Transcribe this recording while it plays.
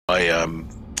by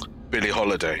Billie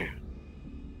Holiday,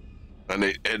 and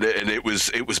it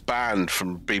was banned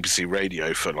from BBC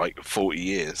Radio for like 40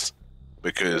 years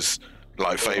because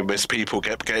like famous people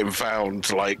kept getting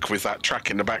found like with that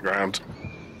track in the background.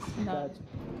 No.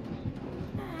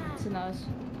 It's a nurse.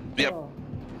 Yep.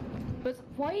 But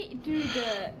why do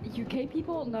the UK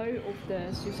people know of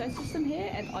the suicide system here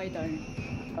and I don't?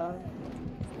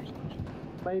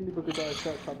 Mainly because I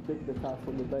searched up Dignitas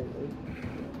on the daily.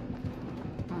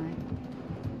 Right.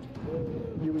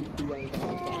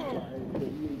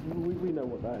 We know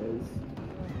what that is.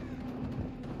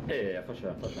 Yeah, for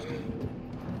sure.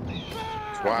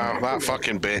 Wow, that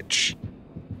fucking bitch.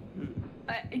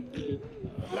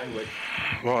 Language.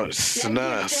 What? It's a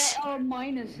nurse. There are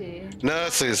minors here.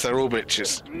 Nurses, they're all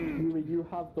bitches. You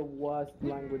have the worst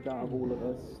language out of all of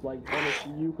us. Like,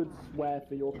 honestly, you could swear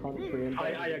for your country and... I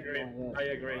agree. I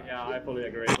agree. Yeah, I fully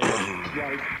agree. Like,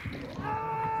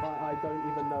 I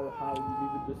don't even know how you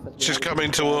even just said... She's coming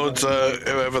towards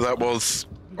whoever that was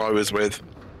I was with.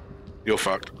 You're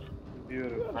fucked.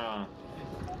 Beautiful.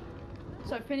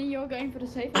 So, Finny, you're going for the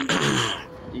safe?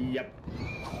 Yep.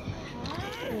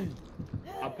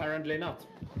 Apparently not.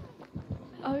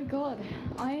 Oh god,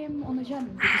 I am on a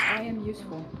gen because I am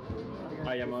useful.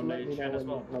 I am on the gen as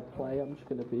well. I'm just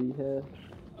gonna be here.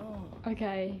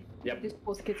 Okay. Yep. This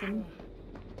poor kitten.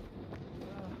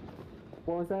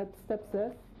 What was that?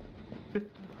 Stepsis?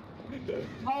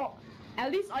 Oh,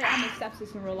 at least I am a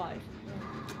stepsis in real life.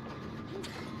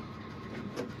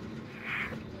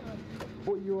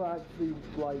 What you were actually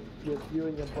like with you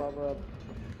and your brother?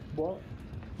 What?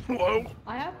 Whoa.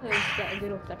 I have a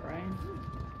little step brain.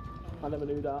 I never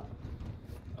knew that.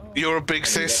 You're a big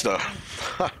sister.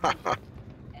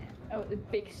 Oh, the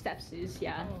big stepsis,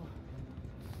 yeah.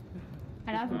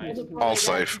 And I have an older All brother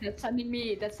safe. that's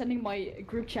sending my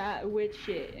group chat with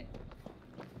shit.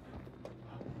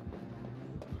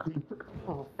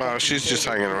 Oh, she's just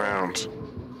hanging around.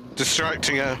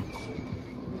 Distracting her.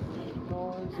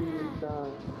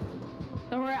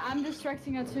 Don't worry, I'm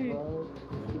distracting her too.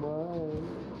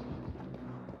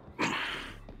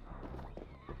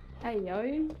 Hey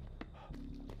yo.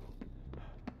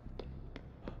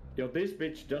 Yo, this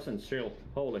bitch doesn't chill.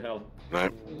 Holy hell. No.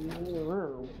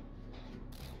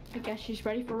 I guess she's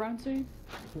ready for round 2.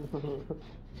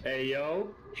 Hey yo.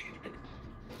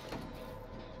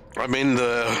 I'm in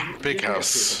the big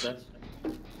house.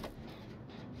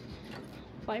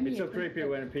 It's so creepy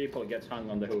when people get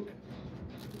hung on the hook.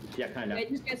 Yeah, kinda. It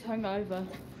just gets hung over.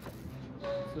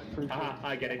 Haha,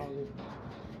 I get it.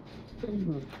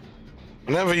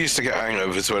 I never used to get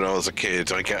hangovers when I was a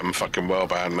kid. I get them fucking well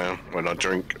bad now when I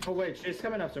drink. Oh wait, she's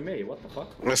coming after me. What the fuck?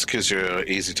 That's because you're an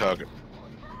easy target.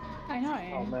 I know.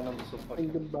 Oh man, I'm so fucking...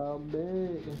 Think about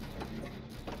me.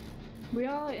 We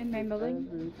are in main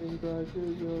building.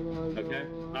 Okay,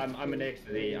 I'm next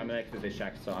to the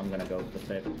shack, so I'm gonna go to the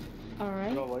safe.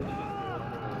 Alright. No, like,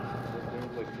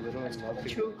 literally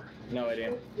nothing. No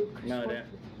idea. No idea.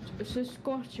 It's a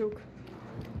Scorchuk.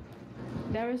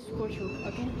 There is Scorchuk,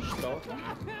 okay? Stop.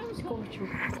 Scorchuk.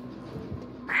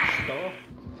 Stop.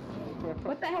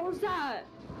 What the hell was that?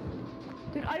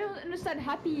 Dude, I don't understand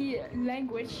happy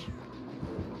language.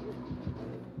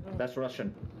 That's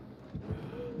Russian.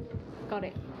 Got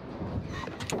it.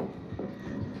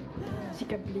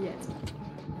 Zika bliet.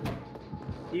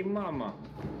 И мама.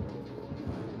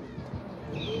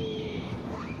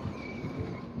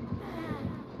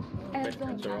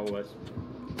 Questions are always.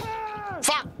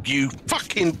 Fuck you,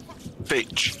 fucking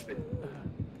bitch.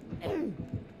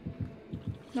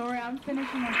 No worry, I'm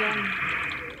finishing again.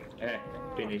 Eh,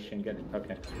 finish and get it.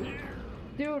 Okay.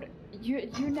 Dude,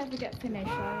 you never get finished,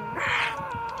 right?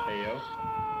 Hey yo.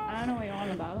 I don't know what you're on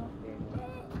about.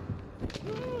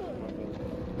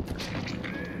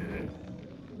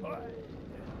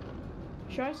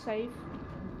 Should I save?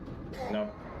 No.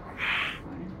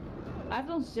 I've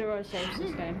done 0 saves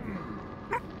this game.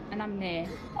 And I'm near.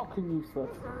 Fucking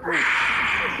useless.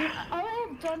 Dude, all I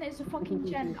have done is a fucking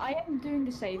gen. I am doing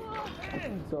the save.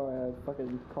 Sorry, I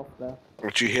fucking coughed there.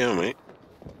 Did you hear me?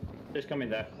 She's coming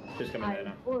there. She's coming there I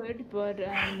now. would, but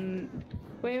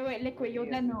wait, Liquid, you're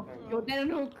dead on hook. You're dead on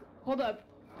hook. Hold up.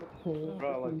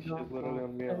 Bro, like, she's literally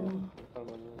on me.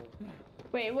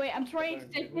 Wait, I'm trying to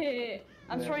take it.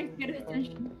 I'm trying to get his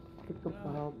attention. Think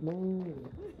about me.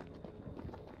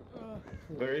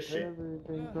 Where is she?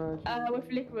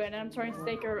 With Liquid, and I'm trying to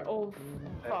take her off.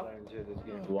 Fuck.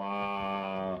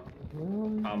 Wow.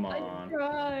 Come I on.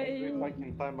 tried.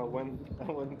 Fucking time I went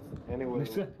anyway.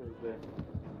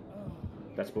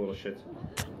 That's bullshit.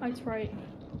 I tried.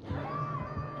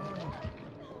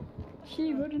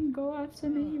 She wouldn't go after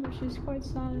me, which is quite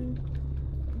sad.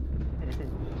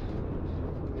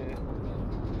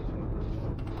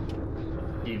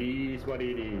 It is what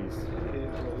it is.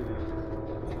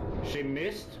 She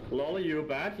missed. Lol, you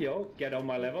bad, yo. Get on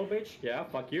my level, bitch. Yeah,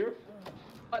 fuck you.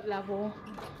 What level?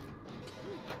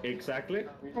 Exactly.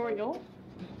 Tutorial?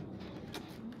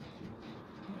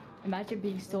 Imagine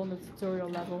being still on the tutorial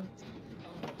level.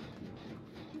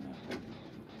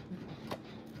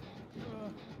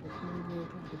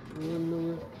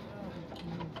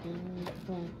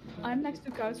 I'm next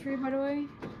to Couch Tree, by the way.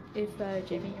 If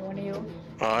Jamie, you want to heal.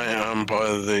 I am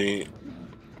by the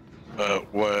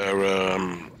where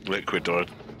Liquid died.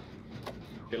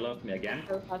 You lost me again.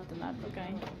 Go past the map,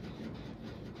 okay.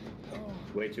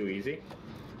 Way too easy.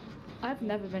 I've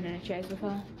never been in a chase with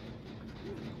her.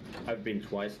 I've been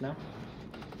twice now.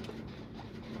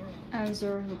 And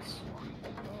Zora hooks.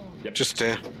 Yep. Just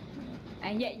there.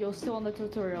 And yet you're still on the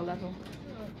tutorial level.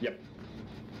 Yep.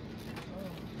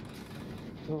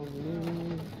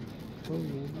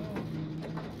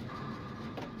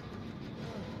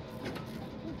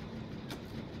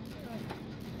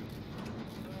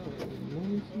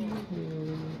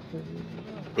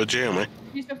 Would you hear me?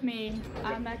 Use of me.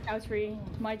 I'm at Couch Tree.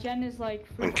 My gen is like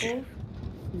Thank you.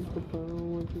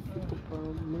 3-4.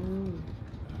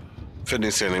 If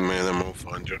it's any me, then we'll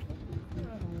find you.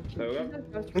 There we go. She's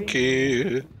at Couch Tree. Thank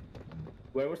you.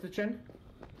 Where was the chin?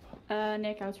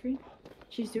 Near Couch Tree.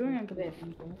 She's doing a glyph.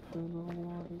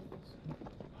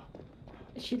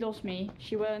 She lost me.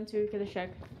 She went to kill a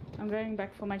shack. I'm going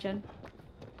back for my gen.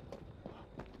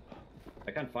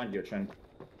 I can't find your chin.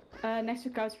 Next to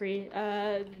Couch Tree.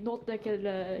 Not the kill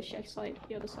shack side,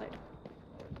 the other side.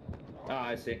 Ah,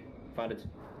 I see. Found it.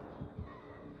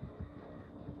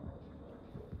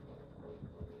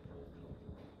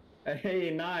 Hey,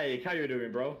 Nike, how you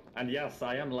doing, bro? And yes,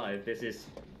 I am live. This is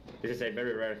a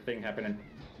very rare thing happening.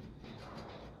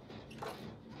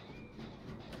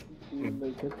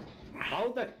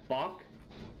 How the fuck?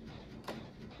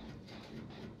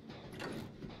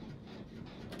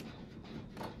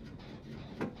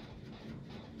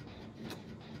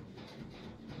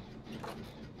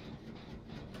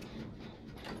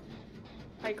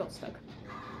 I got stuck.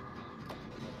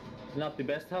 Not the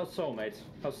best. How so, mates?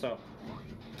 How so?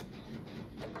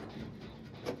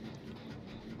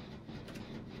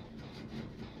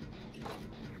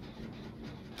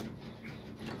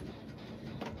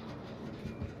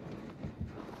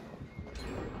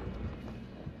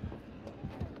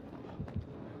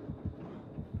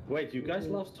 Wait, you guys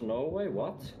lost to Norway?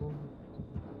 What?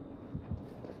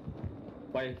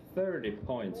 By 30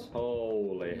 points.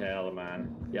 Holy hell,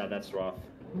 man. Yeah, that's rough.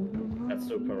 That's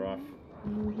super rough.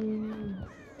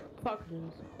 Fuck.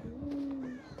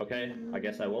 Okay, I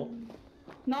guess I will.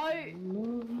 No!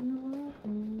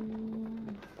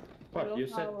 What, you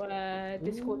said? How,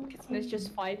 Discord kitten is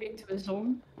just vibing to a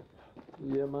song.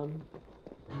 Yeah, man.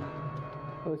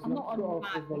 Listen, I'm not I've got on off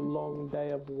mad. with a long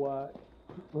day of work.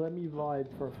 Let me vibe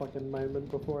for a fucking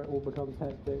moment before it all becomes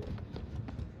hectic.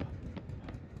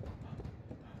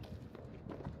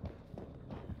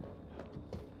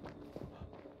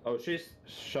 Oh, she's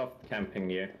soft camping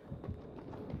here.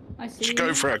 I see. Just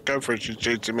go for it, she's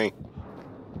shooting me.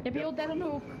 Yeah, but you're dead on the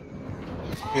hook.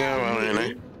 Yeah, well, you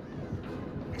know.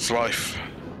 It's life.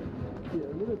 Yeah,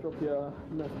 I'm gonna drop you a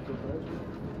message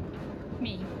of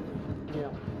Me.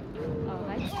 Yeah. Oh,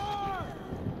 nice.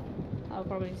 I'll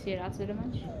probably see it after the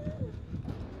match.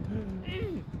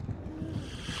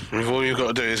 If all you've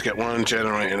got to do is get one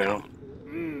generator out.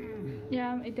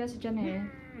 Yeah, there's a gen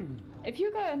here. If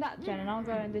you go in that gen and I'll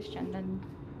go in this gen, then...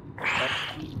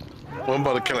 One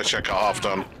by the killer checker, half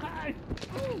done.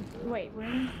 Wait,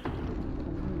 really?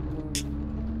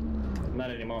 Not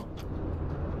anymore.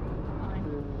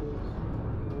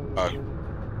 Fine.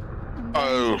 Oh. I'm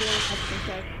going to do a testing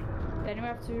check. Then we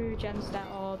have two gens that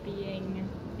are being,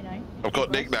 you know... I've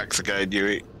got knickknacks again,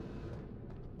 Yui.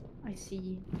 I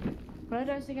see. What are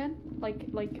those again? Like...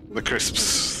 The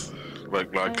crisps.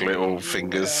 Look like little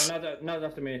fingers. Not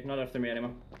after me. Not after me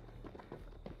anymore.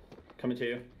 Coming to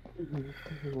you.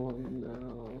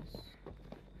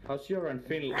 How's your and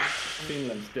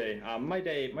Finland's day? My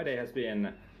day has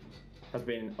been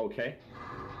okay.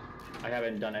 I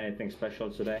haven't done anything special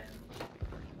today.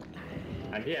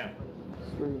 And yeah,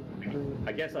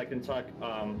 I guess I can talk.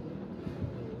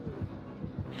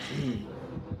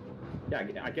 Yeah,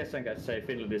 I guess I can say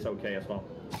Finland is okay as well.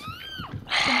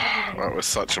 That was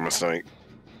such a mistake.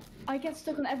 I get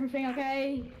stuck on everything,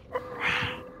 okay?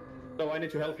 So I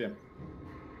need to help you.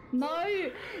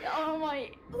 No! Oh my...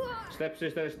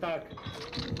 Stepsister is stuck.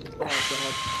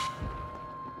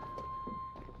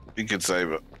 You could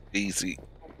save it. Easy.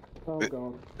 Oh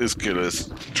god. This killer's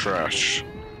trash.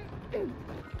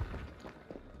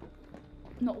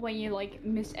 Not when you like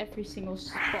miss every single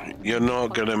spot. You're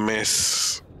not gonna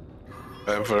miss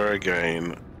ever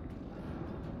again.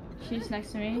 She's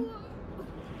next to me.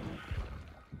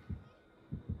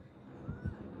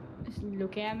 Just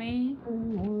looking at me.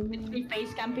 Literally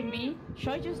face camping me. Should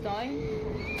I just die?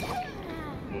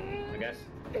 I guess.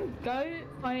 Go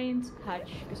find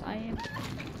Hatch, because I am.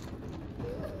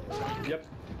 Yep.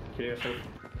 Kill yourself.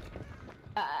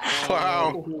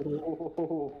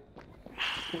 Wow.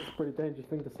 That's a pretty dangerous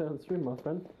thing to say on stream, my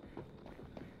friend.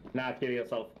 Nah, kill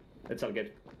yourself. It's all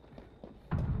good.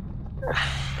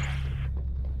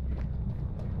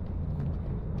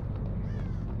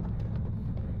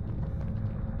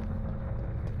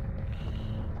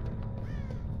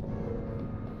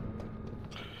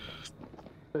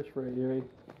 Fish for it, Yuri.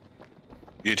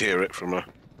 You'd hear it from her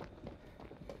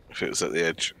if it was at the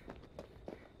edge.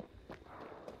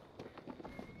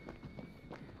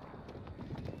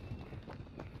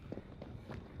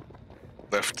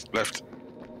 Left, left.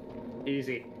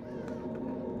 Easy.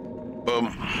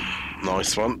 Boom.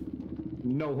 Nice one.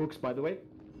 No hooks, by the way.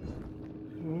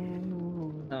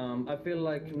 I feel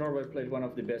like Norway played one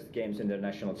of the best games in their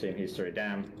national team history.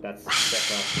 Damn, that's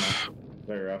rough, man.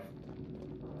 Very rough.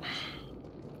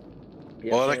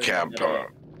 Yeah, What a sorry,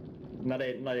 camper. Not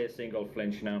a single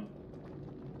flinch now.